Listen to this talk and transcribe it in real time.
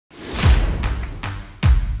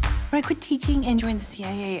When I quit teaching and joined the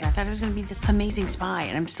CIA, I thought I was gonna be this amazing spy,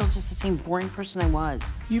 and I'm still just the same boring person I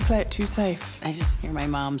was. You play it too safe. I just hear my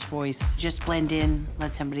mom's voice. Just blend in,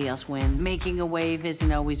 let somebody else win. Making a wave isn't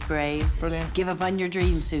always brave. Brilliant. Give up on your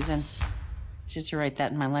dreams, Susan. Just to write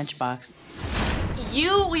that in my lunchbox.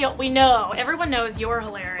 We know, everyone knows you're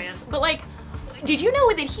hilarious, but like, did you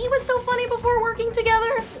know that he was so funny before working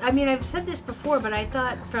together? I mean, I've said this before, but I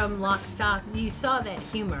thought from Lock, Stock, you saw that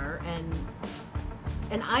humor,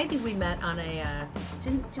 and I think we met on a,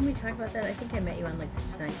 didn't we talk about that? I think I met you on like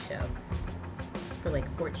the Tonight Show for like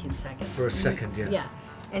 14 seconds. For a second, yeah. Yeah,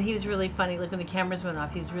 and he was really funny. Like when the cameras went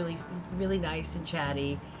off, he was really, really nice and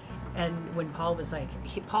chatty. And when Paul was like,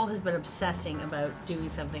 Paul has been obsessing about doing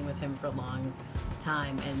something with him for a long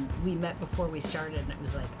time, and we met before we started, and it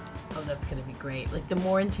was like, oh, that's gonna be great. Like the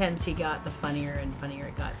more intense he got, the funnier and funnier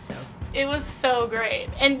it got, so. It was so great.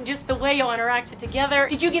 And just the way y'all interacted together.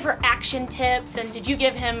 Did you give her action tips, and did you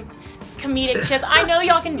give him comedic tips? I know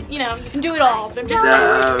y'all can, you can do it all, but I'm just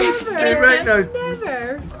saying.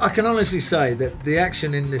 Never. I can honestly say that the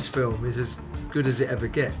action in this film is as good as it ever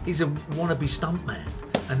gets. He's a wannabe stuntman,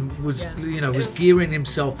 and was gearing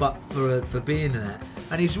himself up for being that.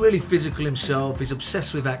 And he's really physical himself. He's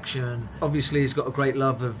obsessed with action. Obviously, he's got a great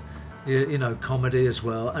love of, comedy as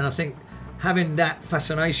well. And I think having that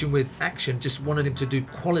fascination with action, just wanted him to do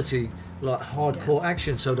quality, like hardcore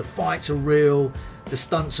action. So the fights are real, the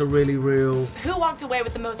stunts are really real. Who walked away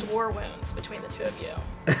with the most war wounds between the two of you?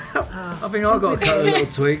 I think I got a couple of little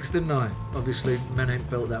tweaks, didn't I? Obviously, men ain't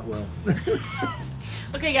built that well.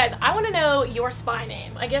 Okay, guys, I want to know your spy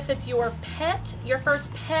name. I guess it's your pet, your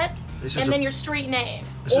first pet, and then your street name.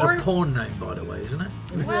 This is a porn name, by the way, isn't it?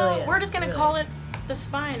 Well, really we're just going to call it the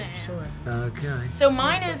spy name. Sure. Okay. So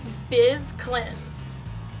mine is Biz Cleanse.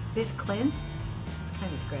 Biz Cleanse? It's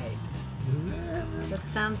kind of great. That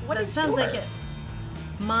sounds What like it. yours?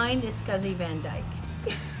 Mine is Scuzzy Van Dyke.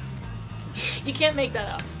 You can't make that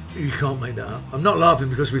up. You can't make that up. I'm not laughing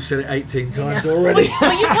because we've said it 18 times already.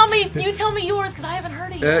 Well, you tell me yours because I haven't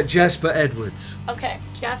heard it yet. Jasper Edwards. Okay,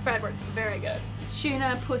 Jasper Edwards, very good.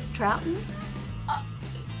 Tuna Puss Trouton.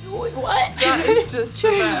 What? That is just the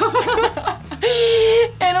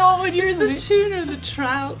best. And all when It's the tuna and the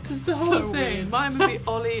trout is the whole thing. weird. Mine would be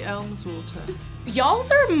Ollie Elmswater.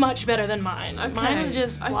 Y'all's are much better than mine. Okay. Mine is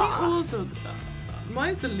just blah. I think also,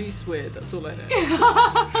 mine's the least weird, that's all I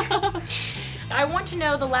know. I want to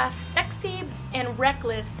know the last sexy and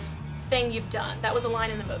reckless thing you've done. That was a line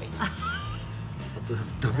in the movie. I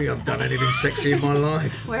don't think I've done anything sexy in my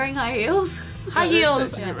life. Wearing high heels. High That is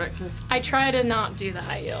heels. sexy but reckless. I try to not do the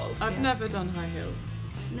high heels. I've never done high heels.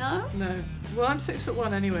 No? No. Well, I'm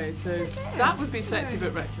 6'1" anyway, so that would be sexy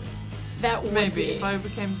but reckless. That would Maybe be. if I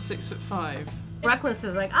became 6'5". Reckless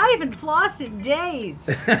is like, I haven't flossed in days.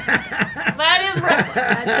 That is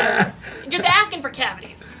reckless. Just asking for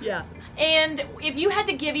cavities. Yeah. And if you had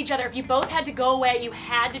to give each other, if you both had to go away, you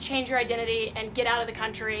had to change your identity and get out of the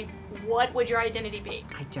country, what would your identity be?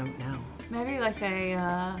 I don't know. Maybe like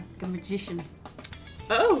a magician.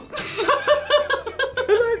 Oh!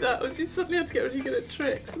 I like that. Was you suddenly have to get really good at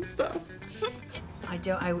tricks and stuff?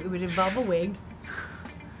 It would involve a wig,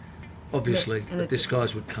 Obviously, And a a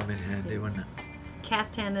disguise would come in handy, wouldn't it?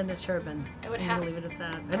 caftan, and a turban. It would I'm have gonna to. leave it at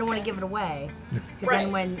that. I don't want to give it away, because Right.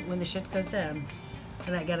 then when the shit goes down,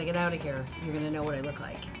 and I gotta get out of here, you're gonna know what I look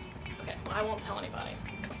like. Okay, well, I won't tell anybody.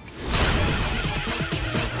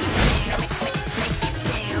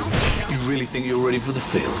 You really think you're ready for the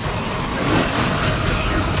field?